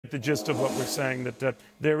The gist of what we're saying, that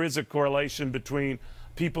there is a correlation between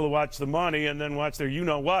people who watch the money and then watch their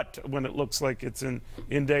you-know-what when it looks like it's in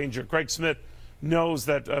danger. Craig Smith knows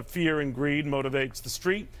that fear and greed motivates the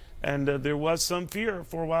street, and there was some fear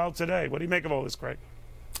for a while today. What do you make of all this, Craig?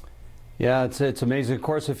 Yeah, it's amazing. Of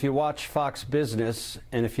course, if you watch Fox Business,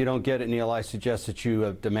 and if you don't get it, Neil, I suggest that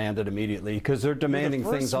you demand it immediately, because they're demanding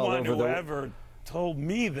things all over the world. Told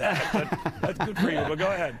me that, but that's good for you. But go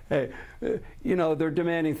ahead. Hey, you know, they're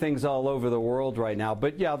demanding things all over the world right now.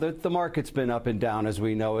 But yeah, the market's been up and down, as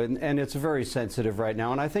we know, and it's very sensitive right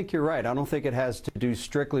now. And I think you're right. I don't think it has to do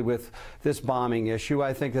strictly with this bombing issue.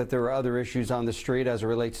 I think that there are other issues on the street as it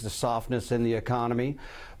relates to softness in the economy.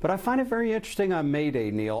 But I find it very interesting on May Day,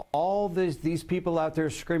 Neil, all these people out there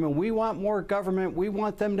screaming, we want more government, we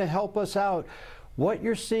want them to help us out. What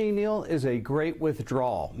you're seeing, Neil, is a great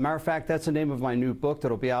withdrawal. Matter of fact, that's the name of my new book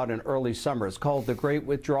that'll be out in early summer. It's called The Great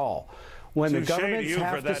Withdrawal. When the governments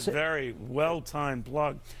have to for that very well-timed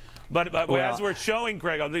plug. But as we're showing,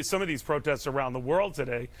 Craig, on some of these protests around the world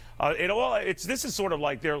today, this is sort of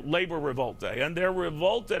like their labor revolt day, and they're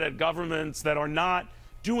revolted at governments that are not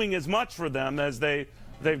doing as much for them as they've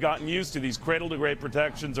gotten used to. These cradle-to-grave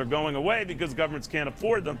protections are going away because governments can't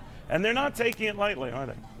afford them, and they're not taking it lightly, are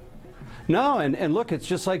they? No, and look, it's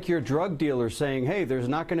just like your drug dealer saying, hey, there's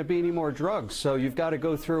not going to be any more drugs, so you've got to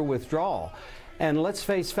go through a withdrawal. And let's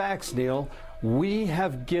face facts, Neil, we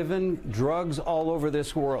have given drugs all over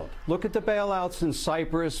this world. Look at the bailouts in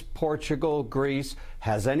Cyprus, Portugal, Greece.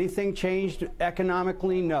 Has anything changed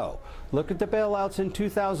economically? No. Look at the bailouts in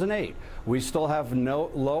 2008. We still have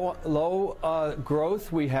low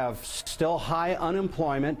growth. We have still high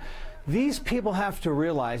unemployment. These people have to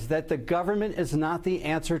realize that the government is not the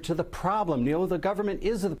answer to the problem. Neil, the government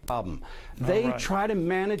is the problem. They try to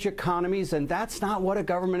manage economies, and that's not what a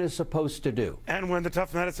government is supposed to do. And when the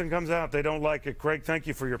tough medicine comes out, they don't like it. Craig, thank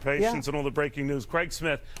you for your patience and all the breaking news. Craig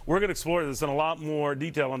Smith, we're going to explore this in a lot more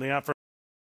detail on the Africa.